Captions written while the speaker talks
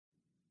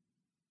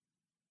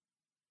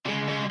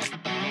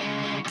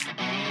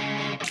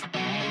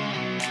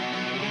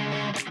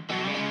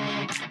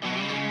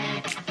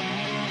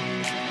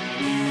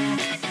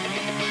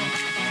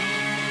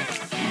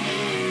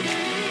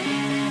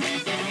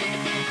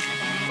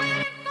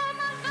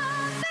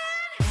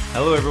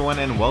Hello, everyone,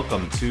 and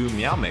welcome to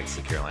Meow Mix,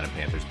 the Carolina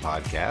Panthers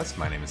podcast.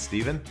 My name is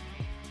Steven.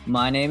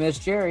 My name is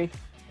Jerry.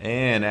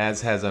 And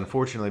as has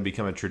unfortunately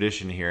become a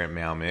tradition here at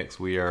Meow Mix,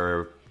 we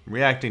are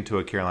reacting to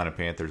a Carolina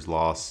Panthers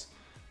loss.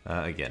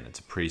 Again, it's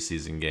a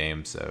preseason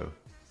game, so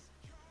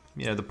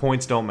the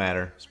points don't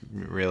matter,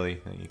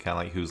 really. You kind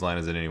of like whose line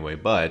is it anyway.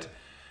 But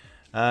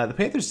the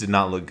Panthers did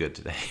not look good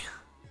today.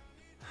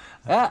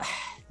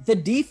 The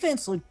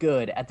defense looked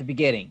good at the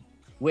beginning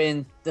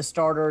when the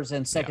starters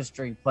and second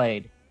string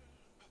played.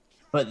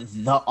 But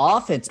the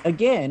offense,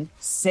 again,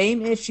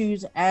 same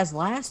issues as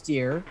last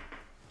year.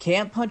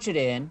 Can't punch it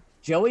in.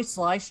 Joey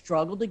Slye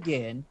struggled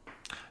again.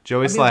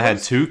 Joey Slye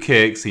had 2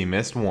 kicks. He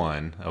missed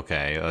 1.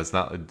 Okay,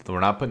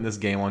 we're not putting this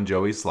game on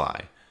Joey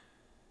Slye.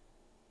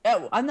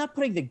 I'm not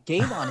putting the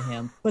game on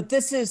him, but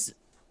this is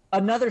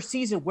another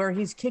season where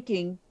he's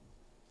kicking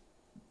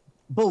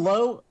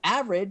below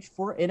average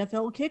for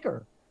NFL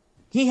kicker.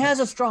 He has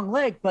a strong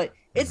leg, but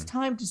it's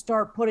time to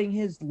start putting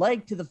his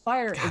leg to the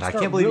fire. God, I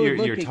can't believe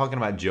you're talking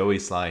about Joey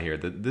Slye here.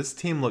 This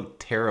team looked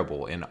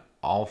terrible in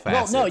all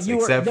facets,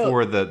 except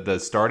for the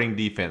starting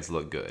defense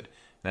looked good.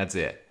 That's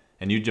it.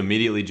 And you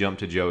immediately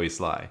jumped to Joey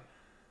Slye.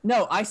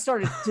 No, I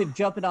started to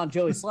jumping on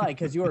Joey Slye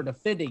because you were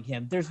defending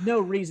him. There's no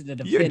reason to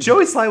defend him.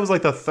 Joey Slye was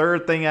like the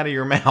third thing out of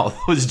your mouth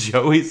was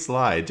Joey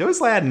Slye. Joey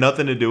Slye had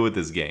nothing to do with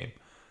this game.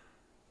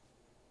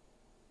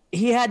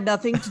 He had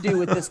nothing to do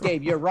with this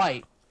game. You're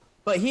right.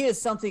 But he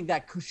is something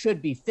that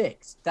should be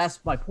fixed. That's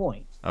my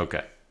point.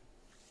 Okay.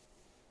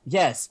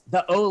 Yes,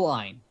 the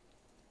O-line,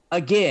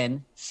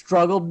 again,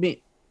 struggled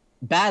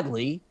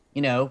badly.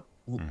 Will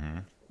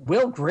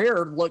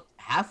Grier looked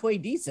halfway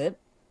decent,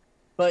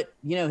 but,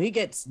 he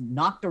gets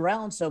knocked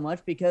around so much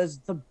because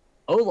the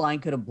O-line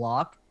couldn't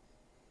block.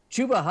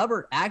 Chuba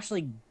Hubbard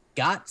actually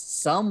got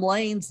some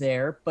lanes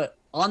there, but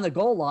on the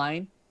goal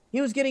line, he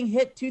was getting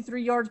hit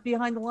 2-3 yards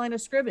behind the line of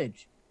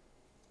scrimmage.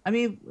 I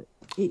mean,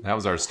 that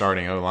was our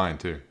starting O-line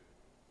too.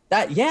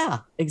 Yeah,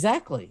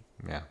 exactly.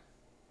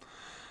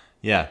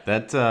 Yeah.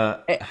 That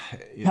hell,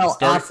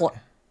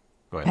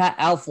 Pat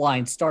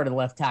Elflein started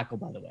left tackle,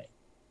 by the way.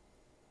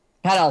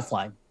 Pat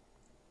Elflein.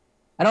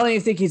 I don't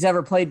even think he's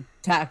ever played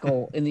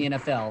tackle in the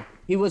NFL.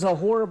 He was a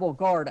horrible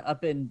guard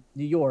up in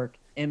New York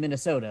and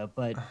Minnesota,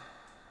 but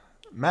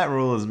Matt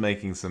Rule is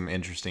making some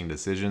interesting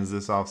decisions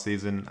this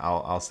offseason.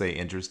 I'll say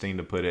interesting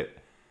to put it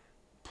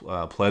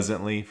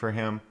pleasantly for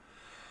him.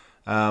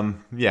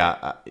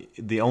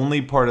 The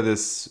only part of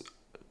this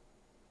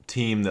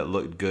team that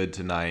looked good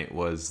tonight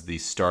was the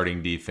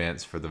starting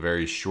defense for the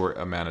very short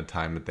amount of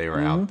time that they were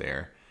out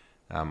there.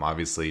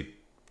 Obviously,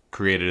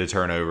 created a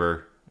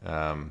turnover,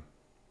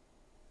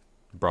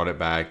 brought it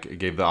back, it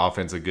gave the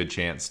offense a good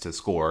chance to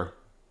score.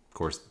 Of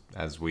course,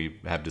 as we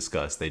have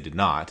discussed, they did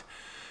not.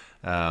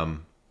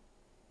 And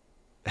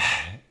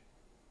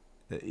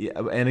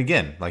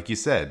again, like you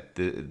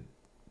said,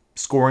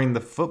 scoring the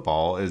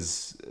football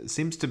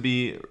seems to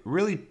be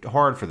really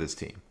hard for this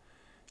team.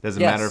 It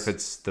doesn't matter if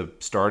it's the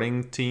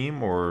starting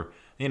team or,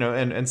 and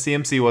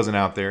CMC wasn't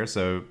out there,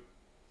 so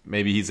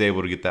maybe he's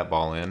able to get that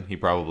ball in. He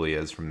probably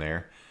is from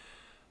there.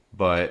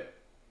 But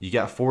you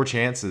got 4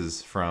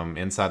 chances from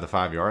inside the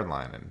 5-yard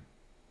line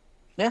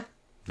and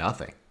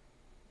nothing.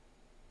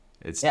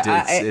 It's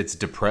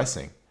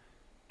depressing.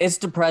 It's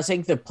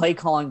depressing. The play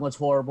calling was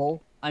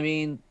horrible. I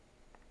mean,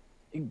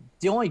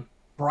 the only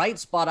bright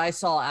spot I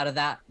saw out of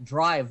that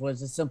drive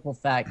was the simple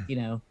fact,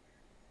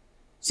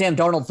 Sam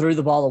Darnold threw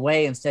the ball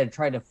away instead of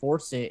trying to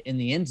force it in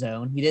the end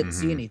zone. He didn't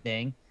see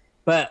anything.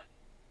 But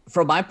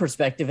from my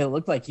perspective, it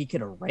looked like he could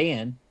have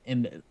ran.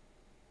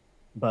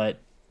 But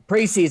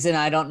preseason,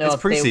 I don't know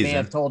if they may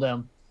have told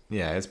him.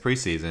 Yeah, it's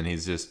preseason.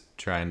 He's just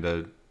trying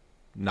to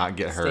not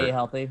get hurt. Stay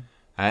healthy.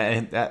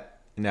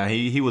 Now,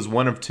 he was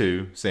 1 of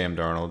 2, Sam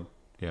Darnold.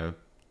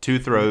 2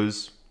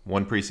 throws,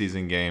 1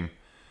 preseason game.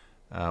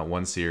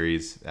 1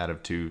 series out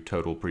of 2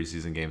 total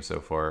preseason games so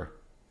far.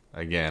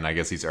 Again, I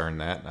guess he's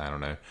earned that. I don't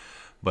know.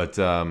 But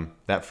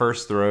that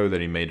first throw that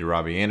he made to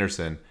Robbie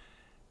Anderson,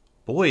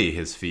 boy,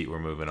 his feet were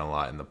moving a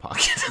lot in the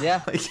pocket.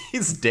 Yeah. Like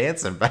he's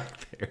dancing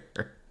back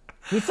there.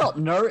 He felt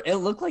it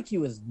looked like he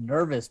was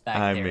nervous back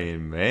there. I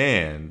mean,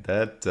 man,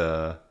 that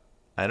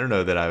I don't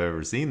know that I've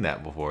ever seen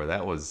that before.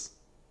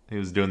 He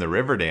was doing the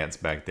river dance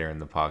back there in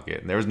the pocket.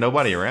 And there was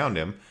nobody around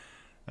him.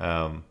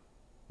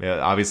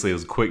 Obviously, it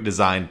was a quick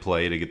design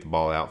play to get the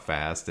ball out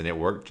fast, and it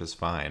worked just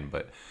fine.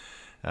 But,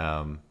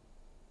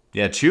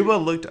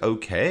 Chuba looked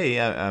okay.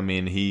 I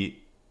mean,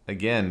 he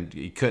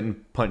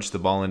couldn't punch the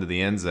ball into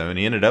the end zone.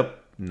 He ended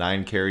up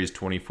 9 carries,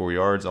 24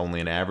 yards, only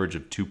an average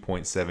of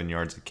 2.7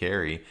 yards a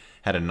carry.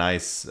 Had a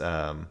nice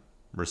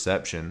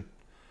reception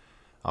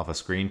off a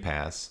screen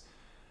pass.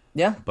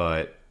 Yeah.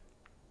 But,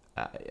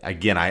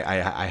 again,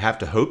 I have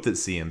to hope that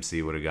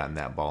CMC would have gotten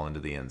that ball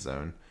into the end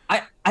zone.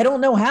 I don't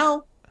know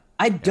how.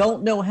 I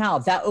don't know how.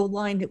 That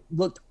O-line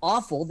looked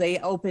awful. They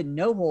opened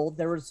no hole.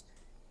 There was,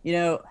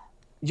 you're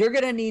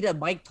going to need a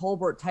Mike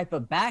Tolbert type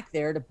of back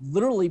there to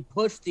literally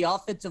push the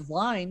offensive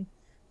line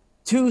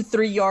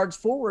 2-3 yards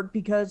forward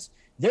because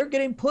they're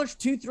getting pushed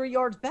 2-3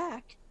 yards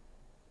back.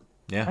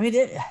 Yeah. I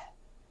mean,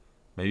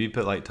 Maybe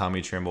put like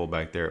Tommy Trimble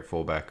back there at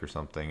fullback or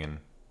something,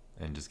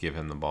 and just give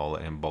him the ball,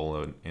 let him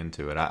bowl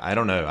into it. I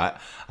don't know.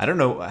 I don't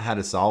know how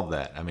to solve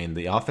that. I mean,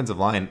 the offensive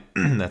line,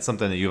 that's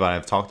something that you and I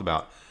have talked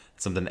about.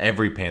 It's something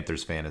every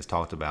Panthers fan has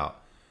talked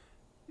about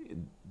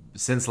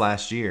since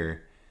last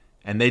year,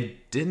 and they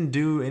didn't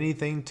do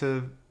anything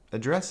to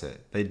address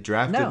it. They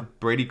drafted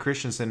Brady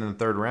Christensen in the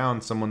third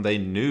round, someone they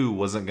knew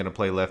wasn't going to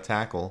play left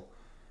tackle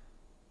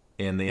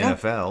in the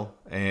NFL,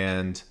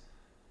 and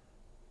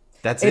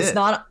that's it.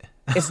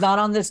 It's not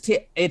on this team.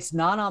 It's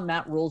not on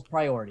Matt Rule's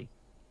priority.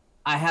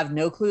 I have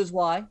no clues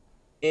why.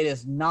 It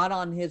is not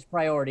on his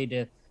priority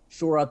to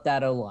shore up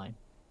that O-line.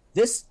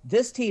 This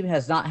team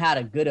has not had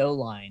a good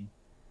O-line.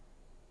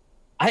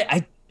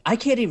 I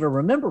can't even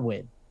remember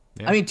when.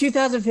 Yeah. I mean,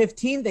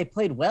 2015 they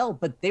played well,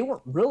 but they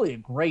weren't really a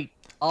great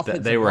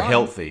offensive They were line.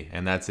 healthy,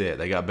 and that's it.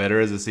 They got better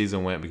as the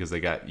season went because they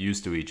got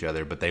used to each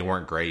other, but they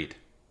weren't great.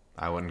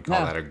 I wouldn't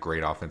call that a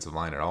great offensive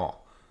line at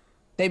all.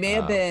 They may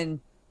have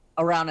been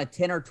around a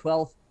 10 or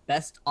 12th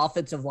best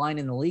offensive line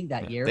in the league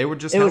that year. They were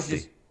just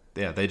healthy.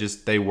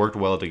 They worked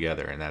well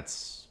together, and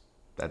that's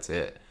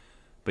it.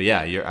 But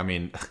yeah, I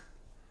mean,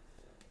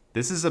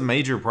 this is a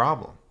major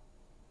problem.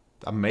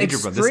 A major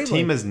problem. This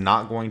team is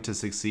not going to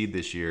succeed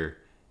this year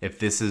if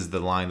this is the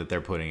line that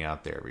they're putting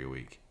out there every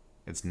week.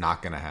 It's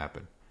not going to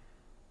happen.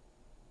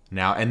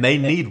 Now, and they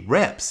need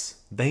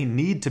reps. They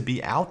need to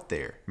be out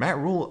there. Matt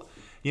Rule,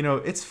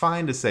 it's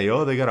fine to say,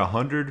 oh, they got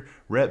 100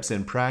 reps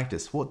in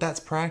practice. Well, that's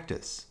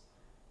practice.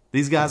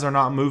 These guys are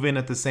not moving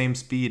at the same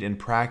speed in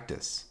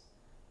practice.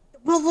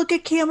 Well, look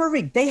at Cam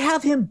Irving. They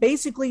have him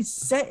basically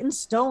set in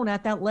stone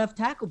at that left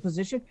tackle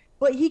position,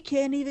 but he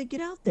can't even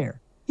get out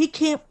there. He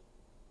can't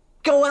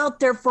go out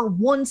there for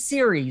one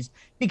series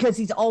because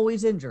he's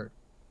always injured.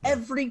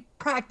 Every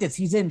practice,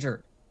 he's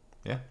injured.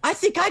 Yeah. I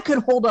think I could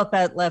hold up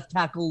at left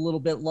tackle a little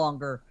bit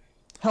longer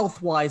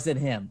health-wise than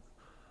him.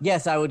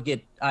 Yes, I would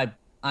get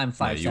I'm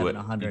 5'7",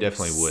 100. You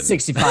definitely wouldn't.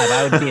 65,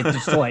 I would be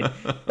destroyed.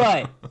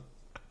 But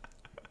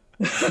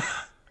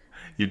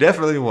you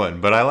definitely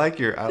wouldn't. But I like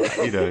you'd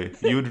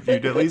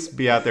at least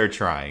be out there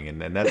trying,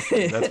 and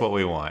that's what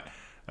we want.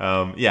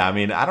 I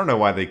mean, I don't know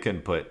why they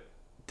couldn't put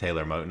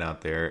Taylor Moton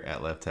out there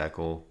at left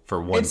tackle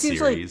for one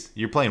series.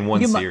 You're playing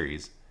one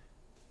series.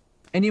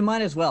 And you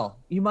might as well.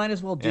 You might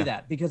as well do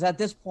that because at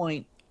this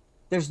point,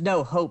 there's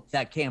no hope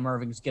that Cam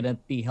Irving's going to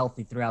be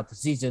healthy throughout the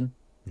season.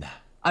 Nah.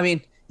 I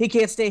mean, he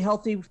can't stay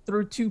healthy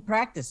through 2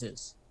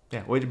 practices.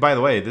 Yeah. Well, by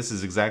the way, this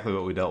is exactly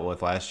what we dealt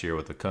with last year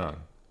with the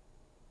Kung.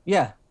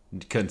 Yeah.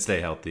 Couldn't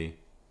stay healthy.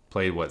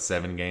 Played,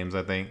 7 games,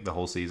 I think, the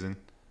whole season.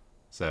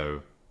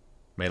 So,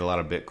 made a lot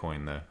of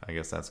Bitcoin, though. I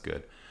guess that's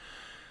good.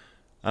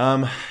 I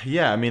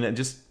mean, it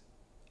just...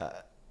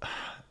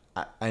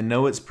 I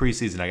know it's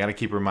preseason. I got to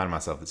keep reminding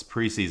myself it's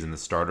preseason. The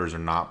starters are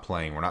not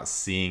playing. We're not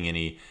seeing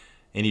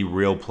any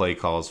real play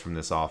calls from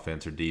this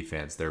offense or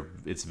defense.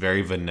 It's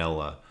very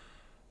vanilla.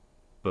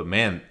 But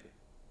man,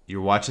 you're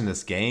watching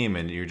this game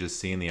and you're just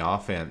seeing the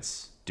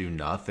offense do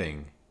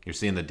nothing. You're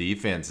seeing the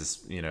defense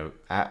is,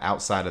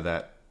 outside of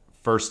that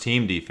first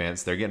team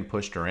defense, they're getting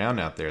pushed around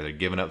out there. They're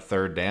giving up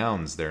third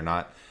downs. They're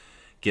not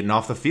getting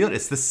off the field.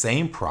 It's the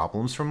same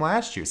problems from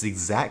last year. It's the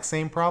exact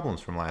same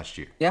problems from last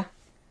year. Yeah.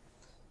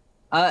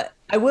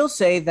 I will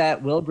say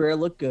that Will Grier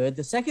looked good.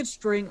 The second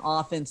string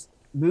offense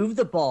moved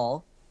the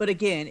ball, but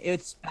again,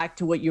 it's back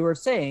to what you were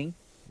saying.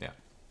 Yeah,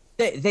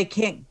 they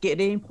can't get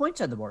any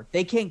points on the board.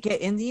 They can't get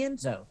in the end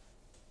zone.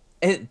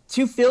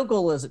 2 field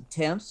goal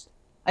attempts.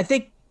 I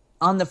think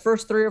on the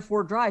first 3 or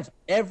 4 drives,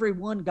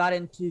 everyone got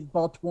into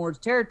Baltimore's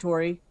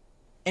territory,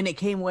 and it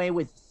came away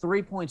with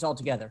 3 points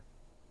altogether.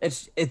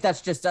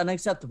 That's just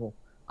unacceptable.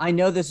 I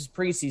know this is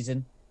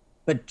preseason,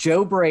 but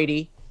Joe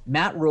Brady,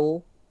 Matt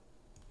Rule,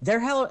 they're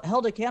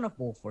held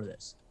accountable for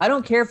this. I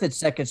don't care if it's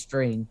second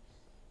string.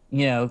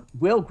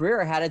 Will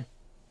Grier had a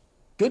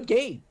good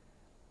game.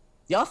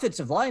 The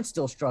offensive line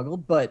still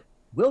struggled, but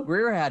Will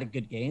Grier had a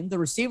good game. The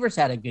receivers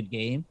had a good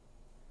game.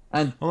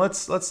 And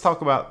let's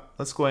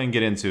go ahead and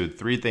get into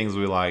 3 things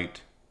we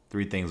liked,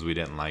 3 things we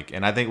didn't like,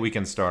 and I think we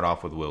can start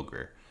off with Will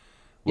Grier.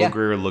 Will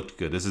Grier looked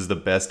good. This is the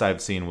best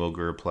I've seen Will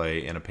Grier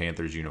play in a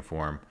Panthers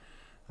uniform.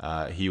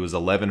 He was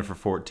 11 for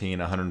 14,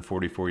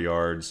 144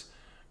 yards.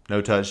 No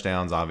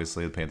touchdowns,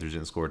 obviously. The Panthers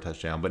didn't score a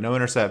touchdown, but no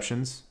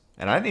interceptions.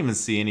 And I didn't even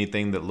see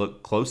anything that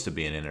looked close to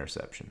being an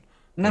interception.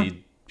 No.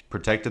 He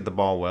protected the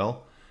ball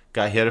well,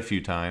 got hit a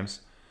few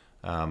times.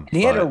 And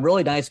he had a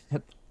really nice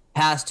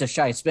pass to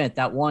Shi Smith.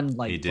 That one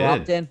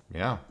dropped in.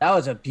 Yeah. That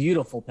was a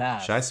beautiful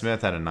pass. Shi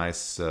Smith had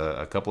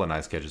a couple of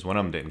nice catches. One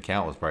of them didn't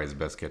count. Was probably his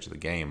best catch of the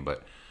game.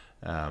 But,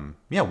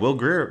 Will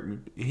Grier,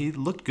 he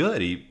looked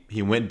good.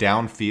 He went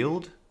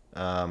downfield.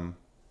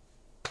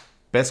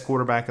 Best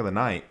quarterback of the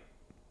night.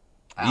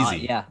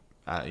 Easy.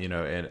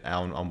 And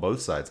on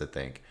both sides, I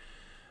think.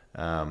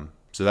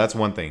 So that's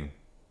one thing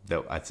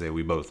that I'd say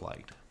we both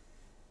liked.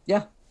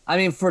 Yeah. I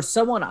mean, for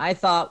someone I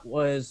thought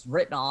was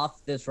written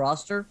off this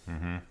roster,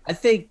 I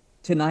think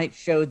tonight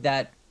showed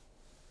that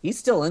he's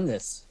still in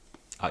this.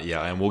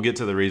 And we'll get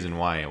to the reason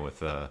why with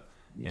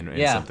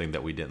something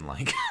that we didn't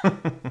like. All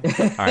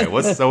right,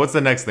 what's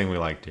the next thing we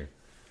liked here?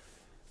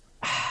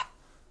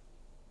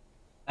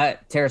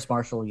 Terrace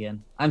Marshall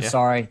again. I'm Yeah.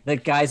 sorry. The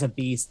guy's a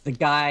beast. The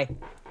guy,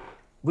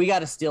 we got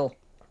to steal.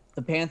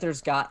 The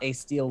Panthers got a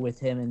steal with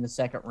him in the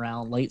second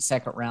round, late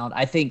second round.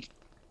 I think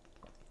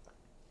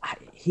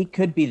he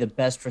could be the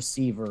best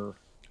receiver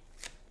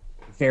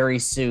very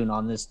soon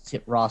on this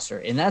roster,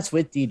 and that's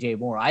with DJ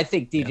Moore. I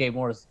think DJ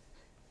Moore is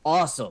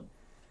awesome,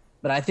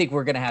 but I think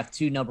we're going to have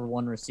two number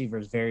one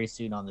receivers very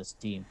soon on this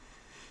team.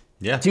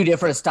 Yeah. Two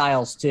different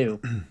styles,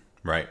 too.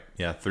 Right.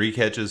 Yeah. 3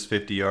 catches,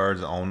 50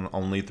 yards, on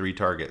only 3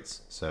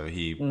 targets. So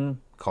he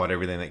caught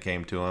everything that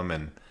came to him,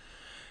 and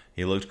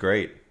he looked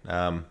great.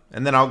 And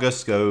then I'll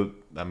just go,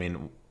 I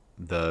mean,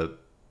 the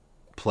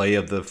play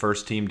of the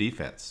first team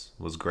defense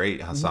was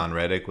great. Hassan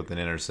Reddick with an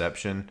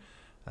interception,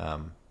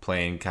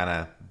 playing kind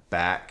of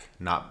back,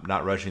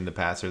 not rushing the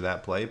passer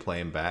that play,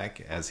 playing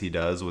back as he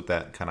does with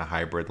that kind of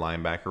hybrid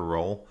linebacker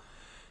role,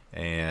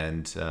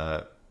 and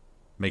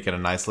making a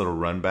nice little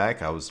run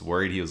back. I was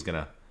worried he was going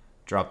to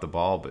drop the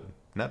ball, but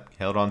nope,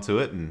 held on to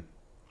it. And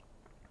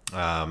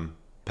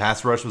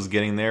pass rush was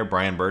getting there.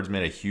 Brian Birds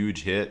made a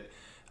huge hit,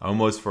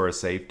 almost for a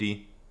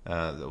safety.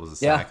 That was a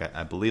sack.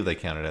 I believe they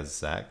counted as a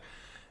sack.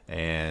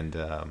 And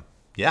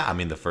I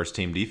mean, the first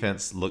team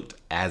defense looked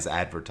as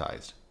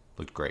advertised.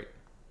 Looked great.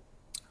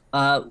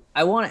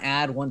 I want to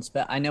add one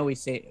spot. I know we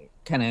say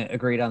kind of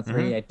agreed on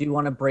 3. I do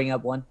want to bring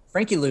up one.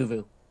 Frankie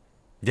Louvu.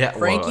 Yeah,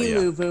 Frankie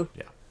Louvu.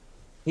 Yeah.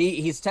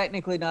 He's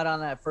technically not on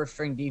that first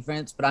string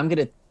defense, but I'm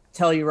going to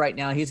tell you right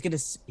now,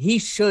 he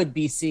should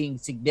be seeing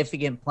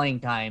significant playing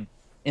time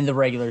in the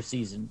regular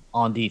season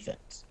on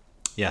defense.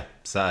 Yeah,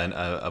 so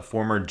a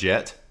former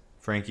Jet,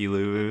 Frankie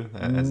Louvu,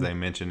 as they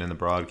mentioned in the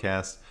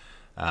broadcast.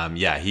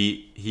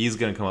 He's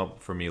going to come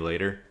up for me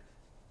later.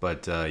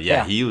 But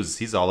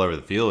he's all over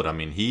the field. I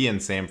mean, he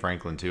and Sam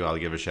Franklin too. I'll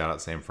give a shout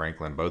out Sam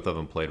Franklin. Both of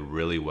them played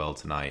really well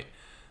tonight.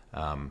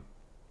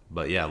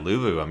 But yeah,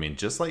 Louvu, I mean,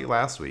 just like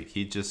last week,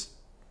 he just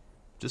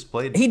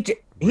played. He's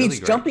really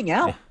jumping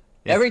out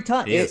every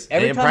time.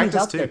 Every time he's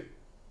out too. there.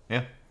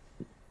 Yeah.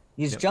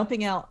 He's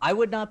jumping out. I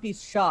would not be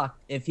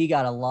shocked if he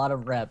got a lot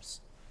of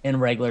reps in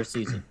regular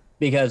season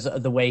because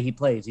of the way he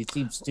plays. He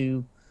seems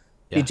to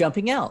be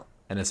jumping out.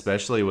 And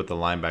especially with the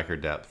linebacker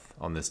depth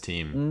on this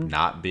team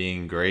not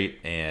being great,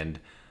 and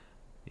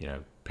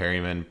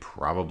Perryman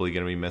probably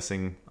going to be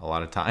missing a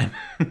lot of time,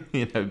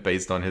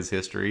 based on his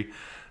history.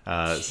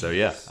 I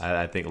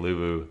think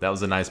Louvu, that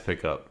was a nice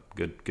pickup.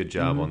 Good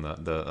job on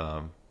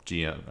the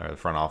GM or the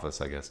front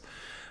office, I guess.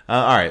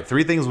 All right,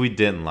 3 things we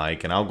didn't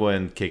like, and I'll go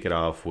ahead and kick it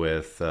off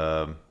with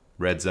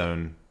red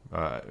zone.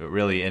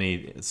 Really,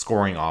 any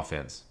scoring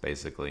offense,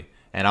 basically,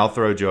 and I'll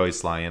throw Joey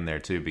Sly in there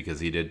too because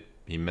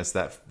he missed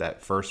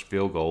that first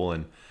field goal,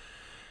 and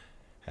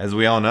as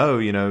we all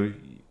know,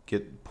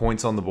 get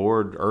points on the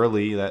board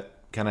early, that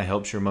kind of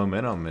helps your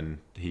momentum, and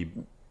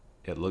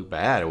it looked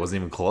bad. It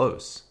wasn't even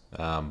close.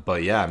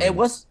 But yeah, I mean, it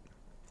wasn't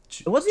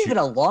even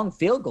a long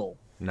field goal.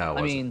 No,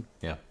 it wasn't.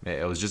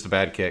 It was just a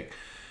bad kick.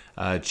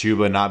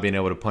 Chuba not being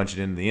able to punch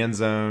it into the end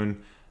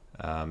zone.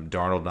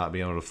 Darnold not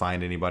being able to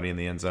find anybody in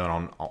the end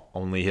zone on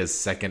only his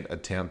second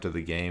attempt of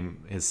the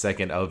game, his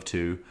second of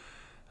 2.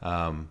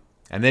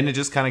 And then it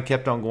just kind of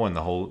kept on going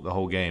the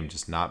whole game.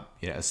 Just not,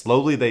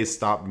 slowly they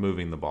stopped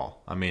moving the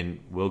ball. I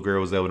mean, Will Grier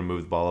was able to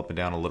move the ball up and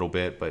down a little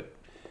bit, but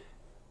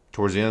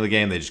towards the end of the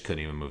game, they just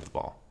couldn't even move the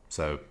ball.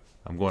 So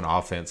I'm going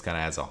offense kind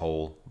of as a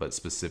whole, but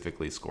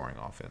specifically scoring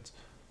offense.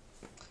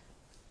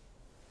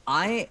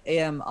 I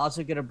am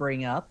also going to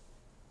bring up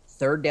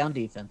third down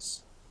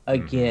defense.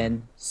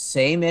 Again,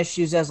 same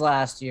issues as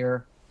last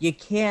year. You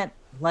can't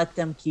let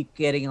them keep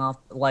getting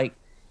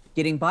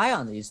by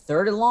on these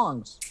 3rd and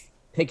longs.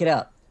 Pick it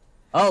up.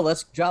 Oh,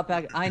 let's drop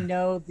back. I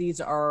know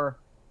these are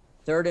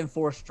 3rd and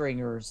 4th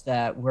stringers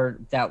that were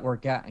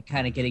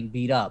kind of getting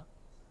beat up.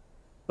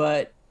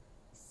 But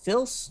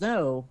Phil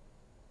Snow,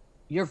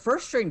 your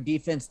first string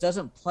defense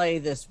doesn't play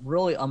this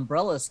really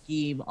umbrella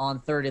scheme on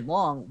 3rd and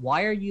long.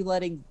 Why are you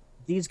letting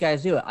these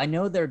guys do it? I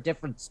know they're a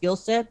different skill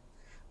set,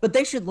 but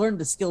they should learn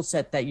the skill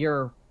set that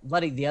you're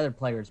letting the other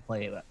players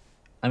play with.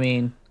 I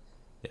mean,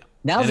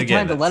 now's the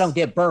time to let them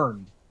get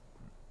burned.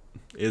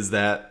 Is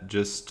that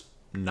just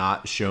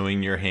not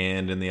showing your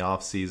hand in the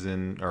off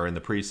season or in the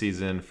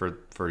preseason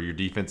for your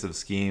defensive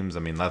schemes?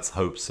 I mean, let's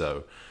hope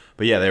so.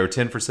 But yeah, they were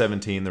 10 for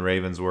 17. The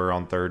Ravens were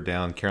on 3rd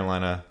down.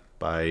 Carolina,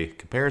 by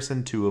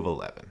comparison, 2 of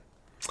 11.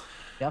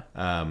 Yep.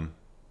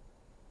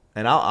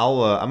 And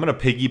I'm going to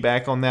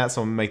piggyback on that,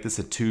 so I'm going to make this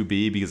a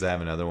 2B because I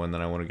have another one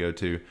that I want to go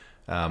to.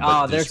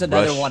 There's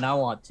another one I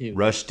want to.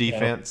 Rush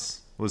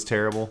defense was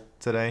terrible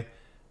today.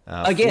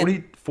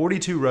 Again,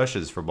 42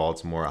 rushes for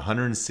Baltimore,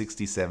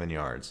 167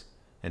 yards,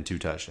 and 2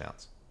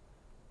 touchdowns.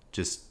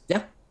 Just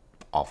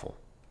awful.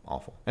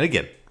 And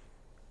again,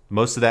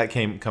 most of that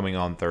coming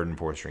on 3rd and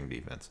 4th string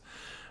defense.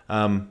 But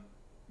I'm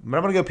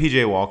going to go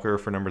P.J. Walker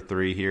for number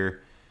 3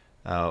 here.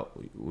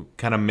 We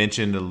kind of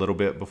mentioned a little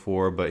bit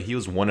before, but he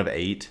was 1 of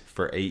 8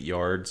 for 8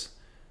 yards.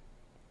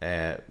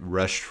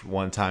 Rushed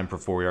 1 time for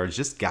 4 yards.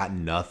 Just got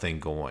nothing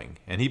going.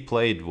 And he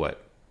played,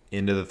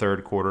 into the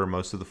 3rd quarter,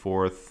 most of the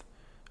 4th,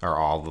 or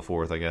all of the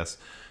 4th, I guess.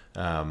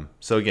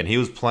 So again, he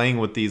was playing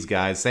with these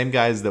guys, same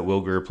guys that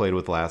Will Grier played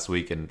with last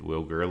week, and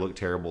Will Grier looked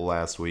terrible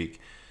last week.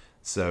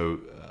 So,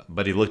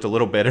 but he looked a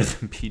little better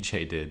than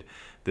PJ did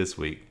this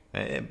week.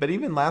 But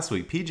even last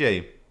week,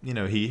 PJ,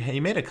 he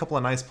made a couple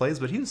of nice plays,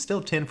 but he was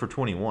still 10 for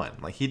 21.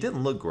 Like, he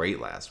didn't look great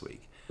last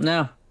week.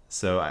 No.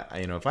 So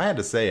if I had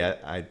to say,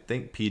 I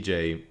think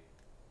PJ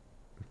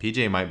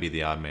might be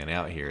the odd man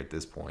out here at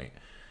this point.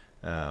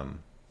 But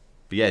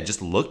yeah, it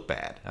just looked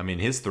bad. I mean,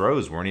 his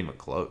throws weren't even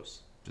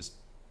close. Just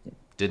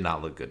did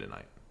not look good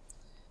tonight.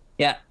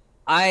 Yeah,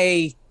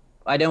 I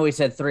know we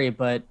said 3,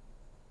 but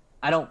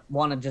I don't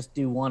want to just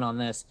do one on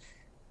this.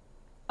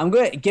 I'm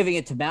giving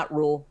it to Matt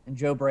Rule and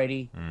Joe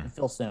Brady and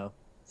Phil Snow,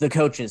 the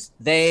coaches.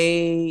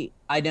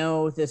 I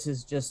know this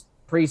is just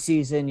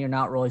preseason. You're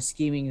not really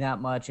scheming that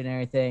much and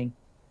everything.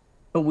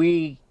 But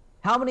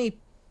how many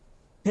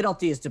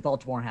penalties did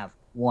Baltimore have?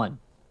 1.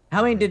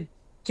 How many did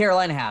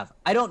Carolina have?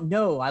 I don't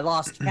know. I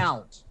lost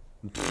count.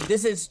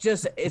 This is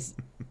just,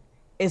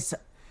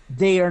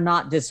 they are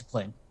not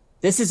disciplined.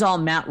 This is all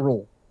Matt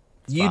Rule.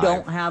 You 5.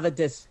 don't have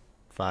a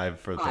 5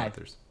 for the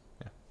Panthers.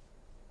 Yeah.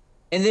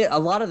 And a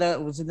lot of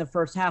that was in the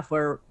first half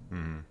where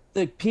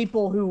the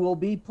people who will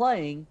be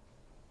playing,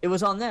 it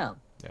was on them.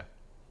 Yeah.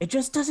 It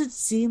just doesn't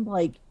seem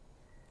like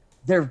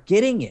they're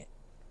getting it.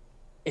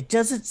 It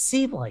doesn't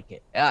seem like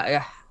it.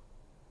 Yeah.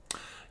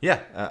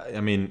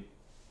 I mean,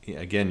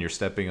 again, you're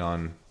stepping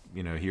on,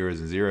 heroes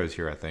and zeros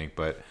here, I think.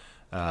 But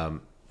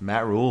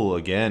Matt Rule,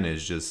 again,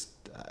 is just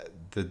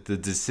the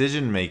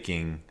decision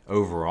making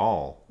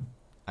overall.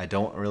 I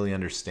don't really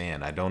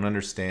understand. I don't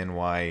understand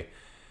why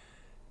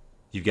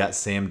you've got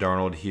Sam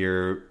Darnold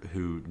here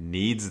who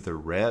needs the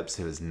reps,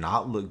 who has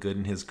not looked good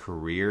in his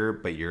career,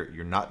 but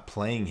you're not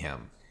playing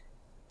him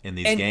in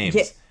these games.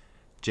 Yeah.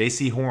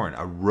 J.C. Horn,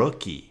 a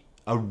rookie,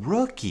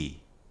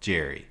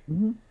 Jerry.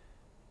 Mm-hmm.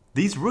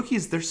 These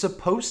rookies, they're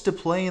supposed to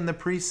play in the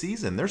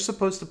preseason. They're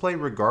supposed to play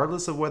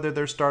regardless of whether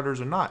they're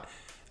starters or not.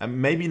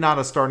 Maybe not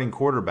a starting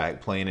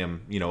quarterback playing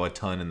him, a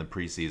ton in the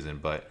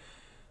preseason, but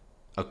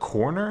a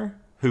corner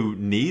who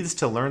needs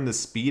to learn the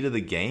speed of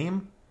the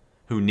game,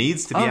 who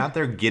needs to be out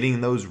there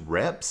getting those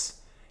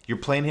reps. You're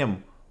playing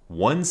him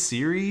 1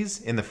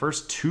 series in the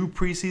first 2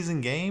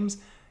 preseason games.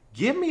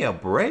 Give me a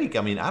break.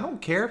 I mean, I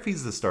don't care if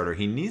he's the starter.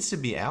 He needs to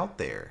be out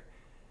there.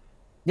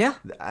 Yeah.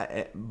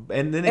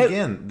 And then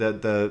again,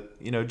 the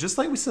just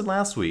like we said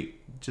last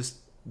week, just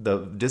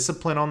the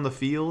discipline on the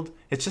field,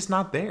 it's just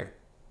not there.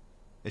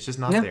 It's just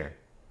not there.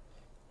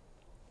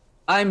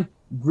 I'm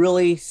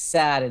really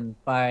saddened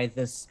by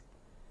this.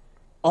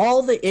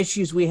 All the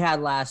issues we had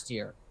last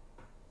year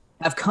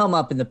have come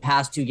up in the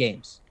past 2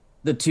 games,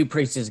 the 2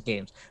 preseason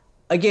games.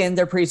 Again,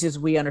 they're preseason.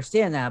 We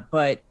understand that,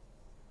 but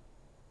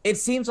it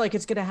seems like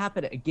it's going to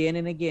happen again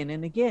and again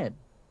and again.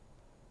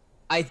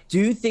 I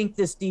do think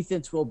this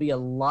defense will be a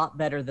lot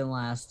better than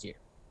last year.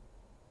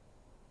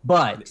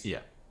 But yeah.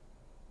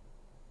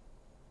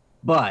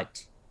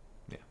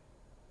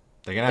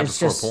 They're going to have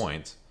to score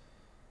points.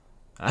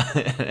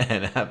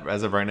 And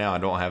as of right now, I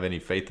don't have any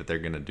faith that they're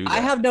going to do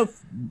that.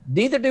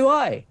 Neither do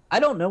I. I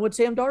don't know what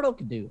Sam Darnold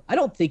can do. I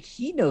don't think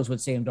he knows what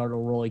Sam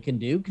Darnold really can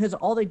do because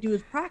all they do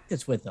is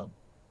practice with him.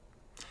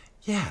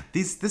 Yeah,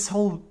 this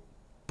whole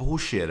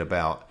bullshit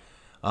about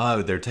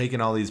they're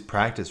taking all these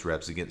practice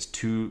reps against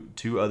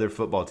two other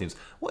football teams.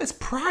 Well, it's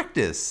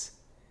practice.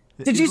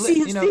 Did you see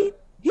his feet?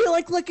 He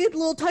like a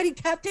little tiny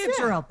tap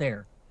dancer out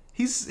there.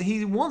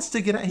 He wants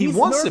to get out. He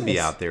wants to be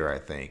out there, I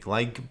think.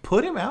 Like,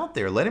 put him out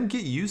there. Let him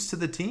get used to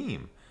the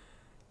team.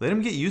 Let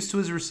him get used to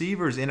his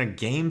receivers in a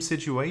game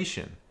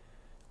situation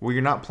where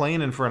you're not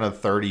playing in front of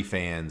 30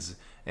 fans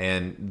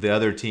and the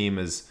other team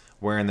is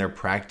wearing their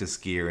practice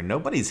gear and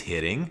nobody's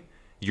hitting.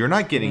 You're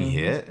not getting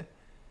hit.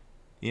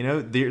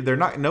 They're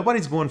not.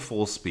 Nobody's going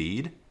full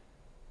speed.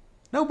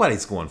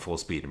 Nobody's going full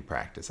speed in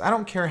practice. I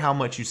don't care how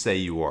much you say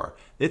you are.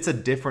 It's a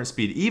different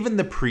speed. Even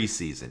the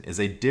preseason is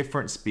a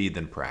different speed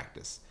than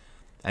practice.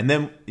 And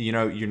then,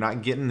 you're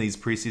not getting these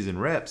preseason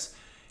reps.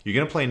 You're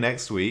going to play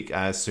next week.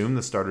 I assume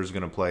the starter's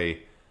going to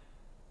play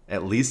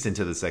at least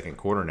into the second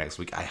quarter next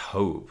week. I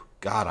hope.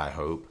 God, I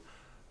hope.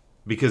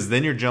 Because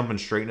then you're jumping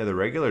straight into the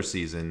regular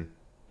season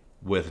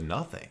with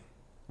nothing.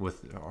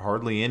 With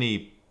hardly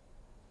any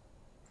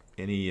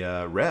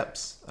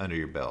reps under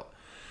your belt.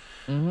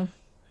 Mm-hmm.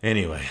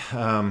 Anyway,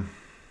 all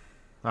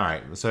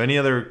right. So any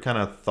other kind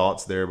of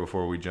thoughts there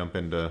before we jump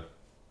into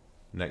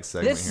next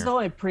segment This is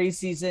only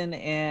preseason,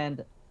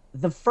 and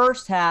the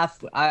first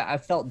half I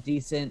felt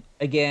decent.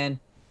 Again,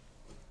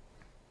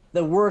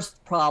 the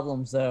worst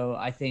problems, though,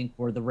 I think,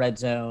 were the red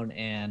zone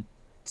and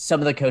some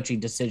of the coaching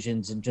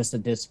decisions and just the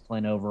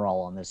discipline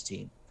overall on this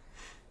team.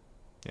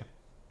 Yeah,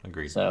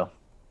 agreed. So,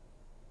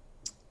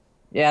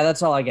 yeah,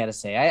 that's all I got to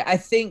say. I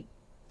think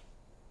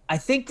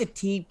the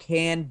team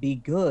can be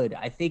good.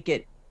 I think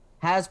it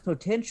has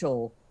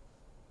potential.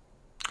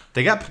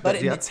 They got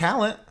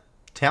talent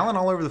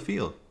all over the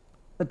field.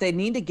 But they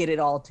need to get it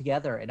all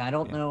together, and I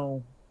don't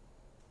know.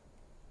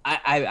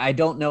 I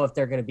don't know if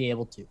they're going to be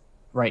able to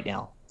right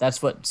now.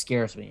 That's what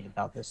scares me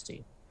about this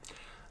team.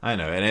 I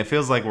know, and it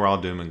feels like we're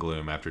all doom and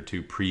gloom after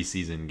 2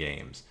 preseason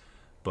games.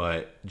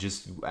 But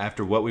just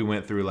after what we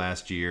went through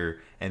last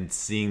year and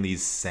seeing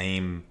these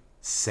same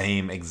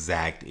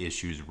exact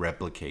issues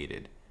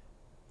replicated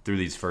through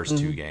these first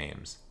two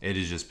games, it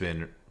has just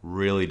been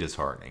really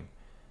disheartening.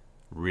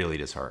 Really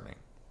disheartening.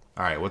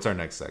 All right, what's our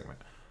next segment?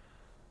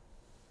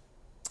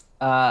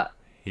 The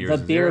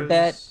beer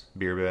bet.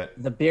 Beer bet.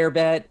 The beer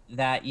bet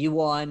that you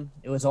won.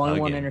 It was only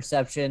one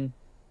interception.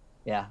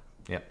 Yeah.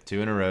 Yep,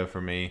 2 in a row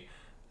for me.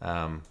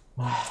 And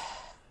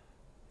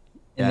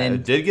Yeah, then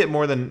it did get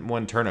more than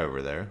one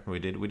turnover there. We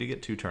did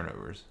get 2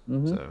 turnovers.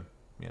 So,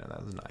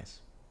 that was nice.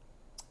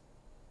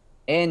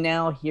 and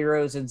now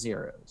heroes and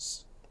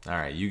zeros. All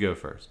right, you go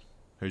first.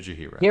 Who's your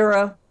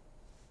hero?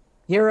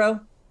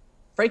 Hero,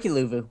 Frankie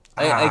Louvu.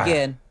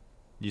 Again,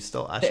 I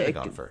should have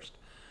gone first.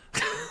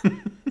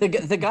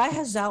 the guy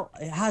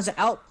has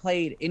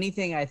outplayed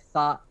anything I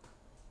thought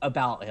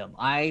about him.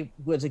 I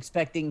was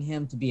expecting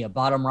him to be a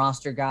bottom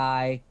roster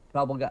guy,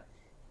 bubble guy.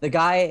 The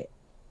guy,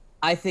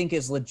 I think,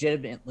 is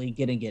legitimately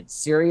going to get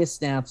serious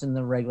snaps in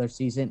the regular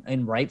season,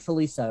 and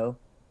rightfully so.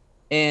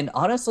 And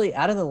honestly,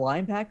 out of the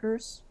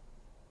linebackers,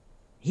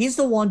 he's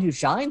the one who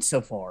shines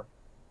so far.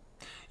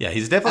 Yeah,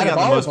 he's definitely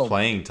got the most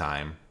playing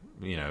time.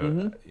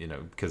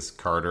 Because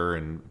Carter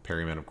and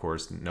Perryman, of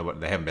course,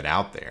 they haven't been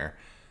out there.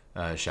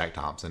 Shaq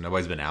Thompson,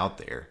 nobody's been out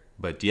there.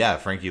 But yeah,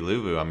 Frankie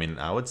Louvu, I mean,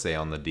 I would say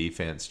on the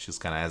defense,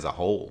 just kind of as a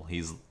whole,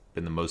 he's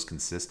been the most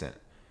consistent.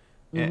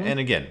 And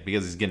again,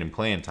 because he's getting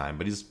playing time,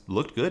 but he's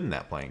looked good in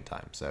that playing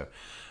time. So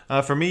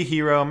for me,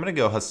 hero, I'm going to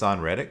go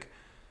Hassan Reddick.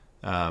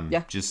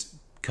 Just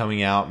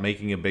coming out,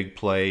 making a big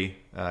play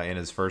in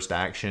his first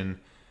action.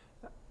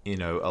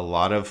 A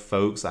lot of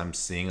folks, I'm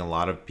seeing a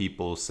lot of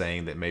people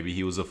saying that maybe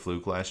he was a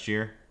fluke last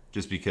year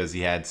just because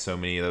he had so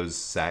many of those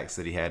sacks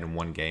that he had in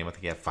one game. I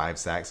think he had 5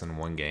 sacks in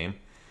one game.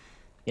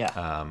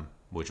 Yeah.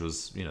 Which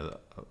was,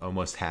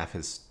 almost half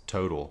his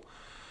total.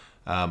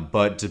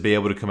 But to be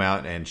able to come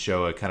out and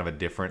show a kind of a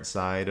different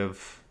side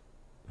of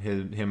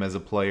him as a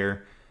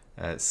player,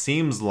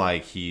 seems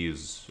like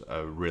he's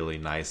a really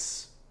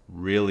nice,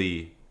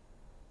 really,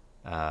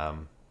 I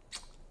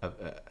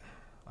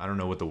don't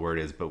know what the word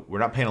is, but we're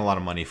not paying a lot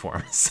of money for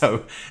him.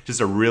 So just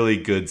a really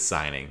good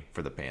signing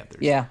for the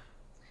Panthers. Yeah.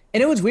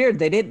 And it was weird.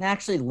 They didn't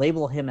actually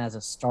label him as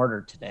a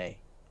starter today,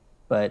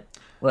 but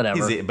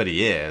whatever. But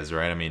he is,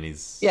 right? I mean,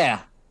 he's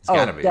got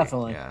to be.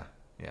 Definitely.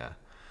 Yeah.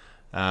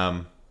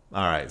 All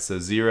right, so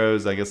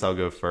zeros, I guess I'll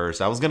go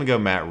first. I was going to go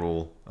Matt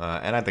Rule,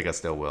 and I think I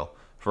still will,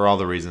 for all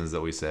the reasons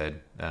that we said.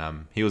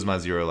 He was my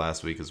zero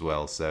last week as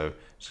well, so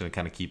just going to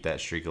kind of keep that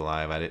streak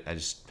alive. I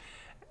just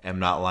am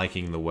not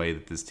liking the way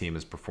that this team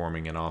is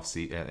performing in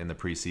the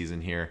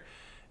preseason here.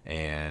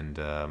 And,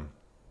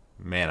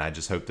 man, I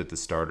just hope that the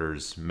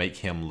starters make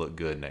him look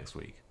good next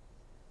week.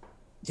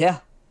 Yeah,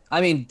 I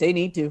mean, they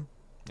need to.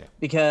 Yeah.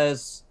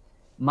 Because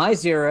my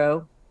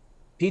zero,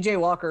 PJ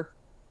Walker,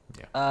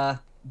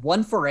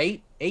 1 for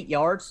 8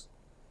 yards.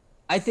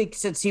 I think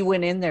since he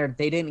went in there,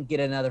 they didn't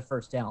get another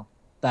first down,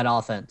 that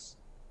offense.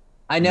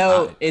 I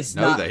know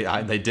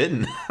they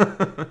didn't.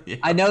 Yeah.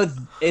 I know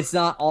it's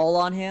not all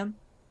on him,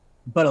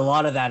 but a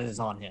lot of that is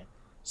on him.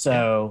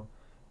 So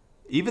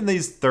even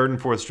these 3rd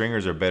and 4th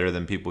stringers are better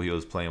than people he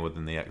was playing with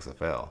in the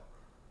XFL.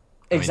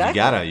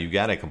 Exactly. I mean, you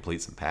gotta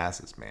complete some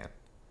passes, man.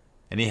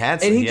 And he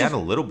had a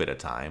little bit of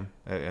time,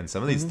 and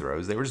some of these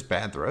throws, they were just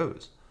bad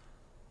throws.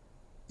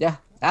 Yeah,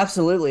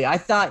 absolutely. I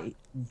thought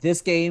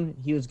this game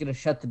he was going to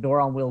shut the door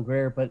on Will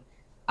Grier, but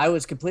I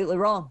was completely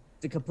wrong.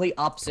 The complete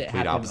opposite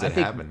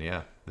happened.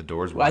 Yeah. The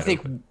door's wide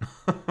open.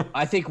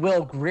 I think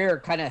Will Grier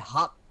kind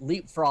of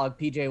leapfrog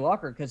PJ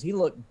Walker because he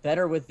looked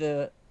better with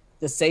the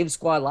same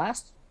squad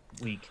last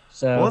week.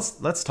 So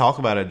let's talk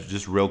about it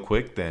just real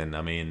quick then.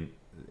 I mean,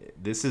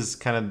 this is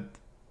kind of,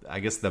 I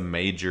guess, the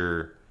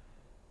major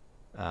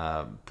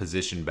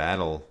position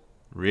battle,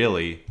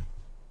 really,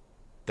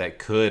 that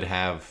could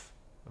have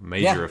a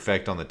major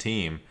effect on the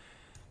team.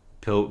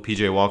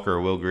 PJ Walker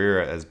or Will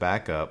Grier as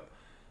backup.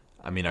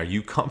 I mean, are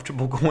you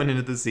comfortable going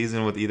into the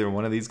season with either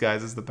one of these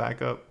guys as the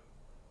backup?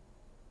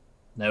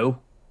 No,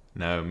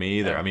 me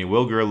either. No. I mean,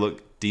 Will Grier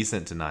looked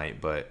decent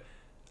tonight, but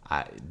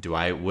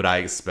would I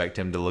expect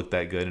him to look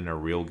that good in a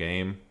real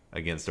game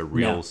against a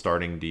real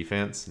starting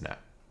defense?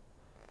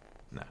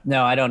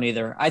 No, I don't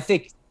either. I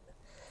think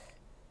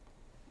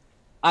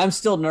I'm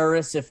still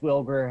nervous if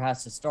Will Grier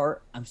has to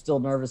start. I'm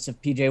still nervous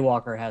if PJ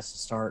Walker has to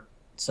start.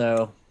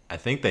 So I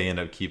think they end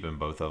up keeping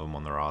both of them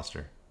on the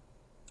roster.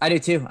 I do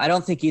too. I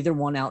don't think either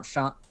one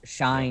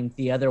outshined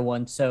the other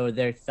one, so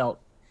they felt.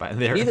 But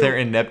their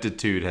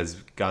ineptitude has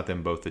got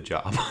them both the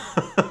job.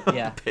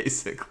 Yeah,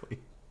 basically.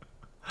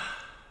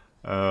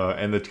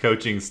 And the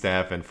coaching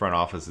staff and front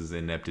office's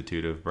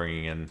ineptitude of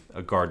bringing in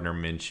a Gardner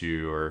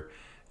Minshew or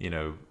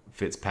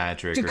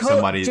Fitzpatrick or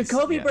somebody.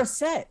 Jacoby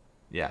Brissett.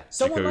 Yeah,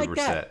 someone Jacoby like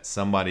Brissett. That.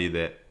 Somebody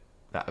that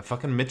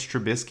fucking Mitch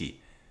Trubisky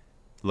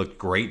looked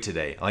great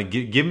today. Like,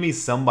 give me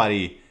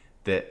somebody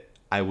that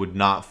I would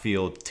not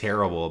feel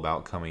terrible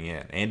about coming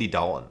in. Andy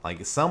Dalton,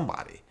 like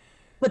somebody.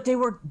 But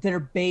they're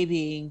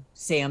babying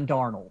Sam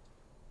Darnold.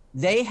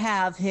 They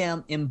have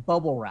him in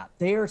bubble wrap.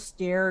 They are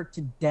scared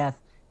to death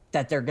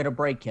that they're going to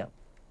break him.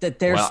 that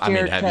they're Well, I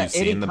mean, scared have to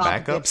you seen the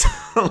backups?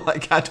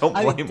 Like, I don't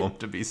blame them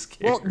to be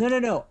scared. Well,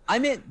 no. I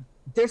meant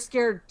they're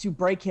scared to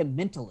break him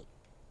mentally.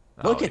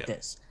 Look at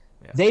this.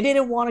 Yeah. They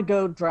didn't want to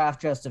go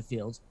draft Justin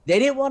Fields. They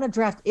didn't want to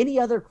draft any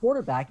other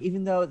quarterback,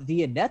 even though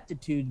the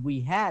ineptitude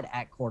we had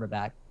at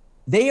quarterback.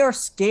 They are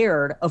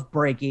scared of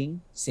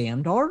breaking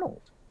Sam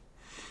Darnold.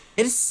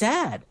 It is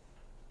sad.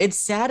 It's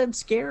sad and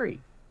scary.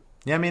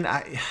 Yeah, I mean,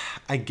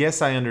 I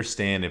guess I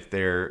understand if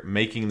they're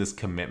making this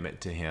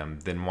commitment to him,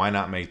 then why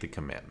not make the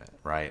commitment,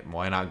 right?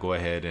 Why not go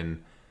ahead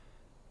and,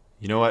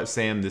 you know what,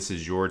 Sam, this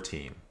is your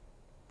team.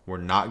 We're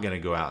not going to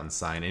go out and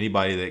sign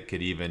anybody that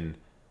could even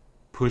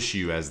push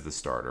you as the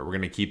starter. We're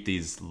going to keep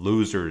these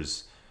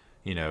losers,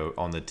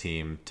 on the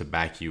team to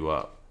back you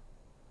up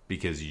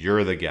because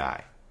you're the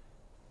guy.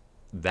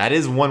 That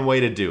is one way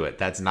to do it.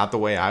 That's not the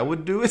way I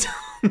would do it,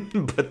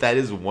 but that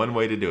is one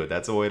way to do it.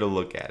 That's a way to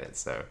look at it.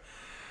 So,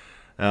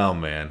 oh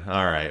man.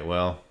 All right.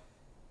 Well,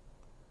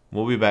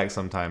 we'll be back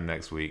sometime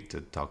next week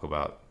to talk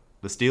about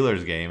the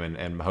Steelers game,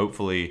 and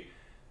hopefully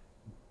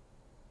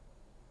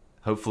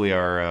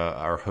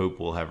our hope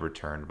will have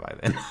returned by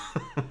then.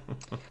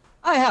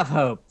 I have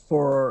hope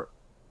for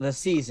the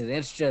season.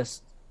 It's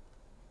just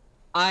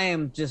I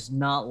am just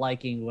not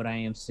liking what I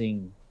am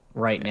seeing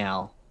right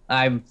now.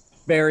 I'm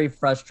very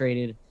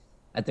frustrated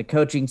at the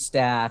coaching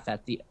staff,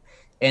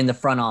 in the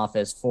front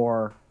office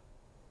for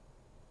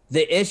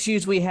the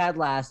issues we had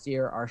last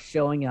year are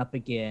showing up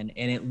again,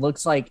 and it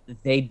looks like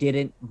they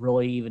didn't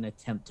really even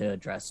attempt to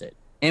address it.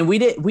 And we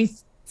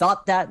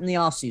thought that in the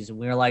offseason.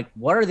 We were like,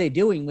 what are they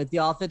doing with the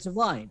offensive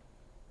line?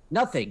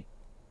 Nothing.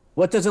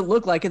 What does it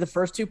look like in the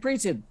first two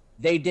preseasons?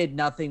 They did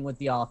nothing with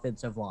the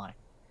offensive line.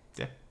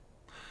 Yeah.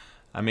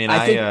 I mean,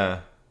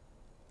 I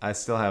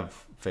still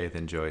have faith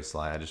in Joey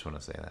Sly. I just want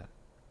to say that.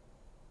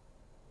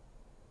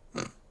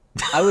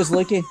 I was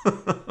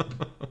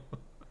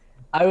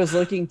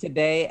looking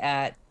today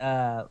at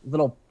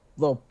little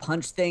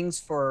punch things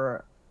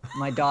for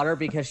my daughter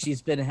because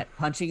she's been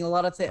punching a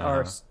lot of things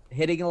or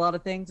hitting a lot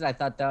of things, and I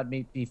thought that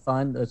would be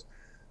fun. Those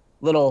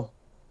little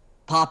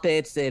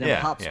pop-its and it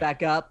pops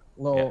back up,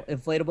 little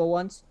inflatable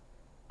ones.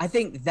 I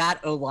think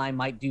that O-line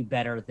might do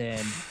better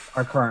than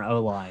our current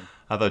O-line.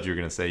 I thought you were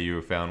going to say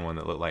you found one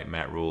that looked like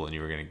Matt Rule and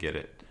you were going to get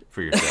it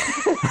for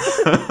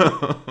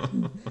yourself.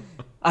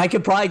 I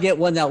could probably get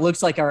one that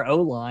looks like our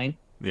O-line.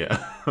 Yeah.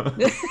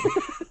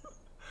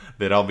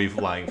 They'd all be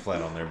lying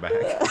flat on their back.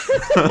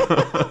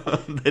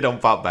 They don't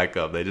pop back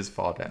up. They just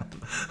fall down.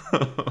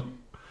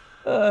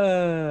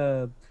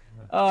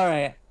 All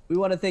right. We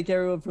want to thank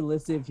everyone for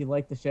listening. If you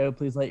like the show,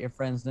 please let your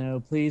friends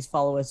know. Please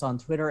follow us on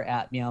Twitter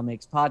at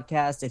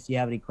MeowMixPodcast. If you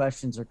have any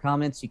questions or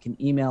comments, you can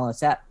email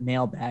us at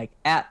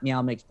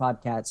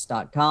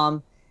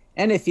mailbag@meowmixpodcast.com.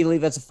 And if you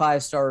leave us a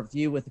 5-star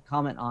review with a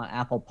comment on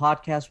Apple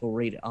Podcasts, we'll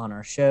read it on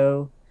our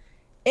show.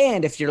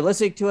 And if you're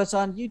listening to us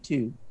on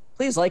YouTube,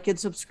 please like and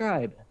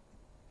subscribe.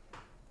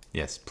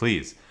 Yes,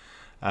 please.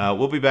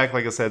 We'll be back,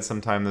 like I said,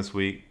 sometime this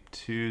week.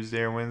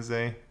 Tuesday or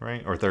Wednesday,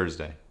 right? Or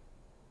Thursday?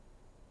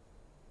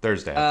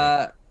 Thursday,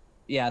 I think.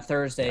 Yeah,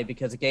 Thursday,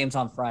 because the game's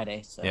on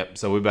Friday. So. Yep,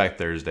 so we'll be back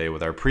Thursday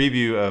with our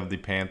preview of the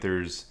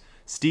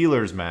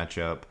Panthers-Steelers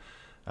matchup,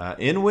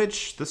 in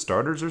which the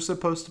starters are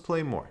supposed to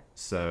play more.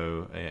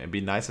 So it'd be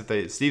nice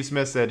if Steve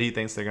Smith said he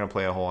thinks they're going to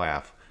play a whole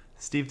half.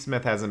 Steve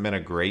Smith hasn't been a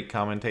great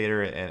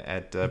commentator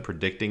at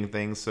predicting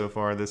things so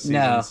far this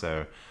season,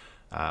 so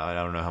I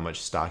don't know how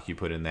much stock you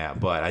put in that.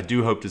 But I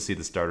do hope to see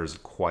the starters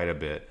quite a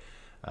bit.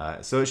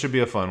 So it should be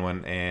a fun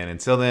one. And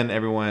until then,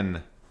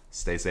 everyone,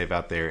 stay safe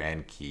out there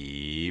and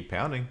keep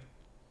pounding.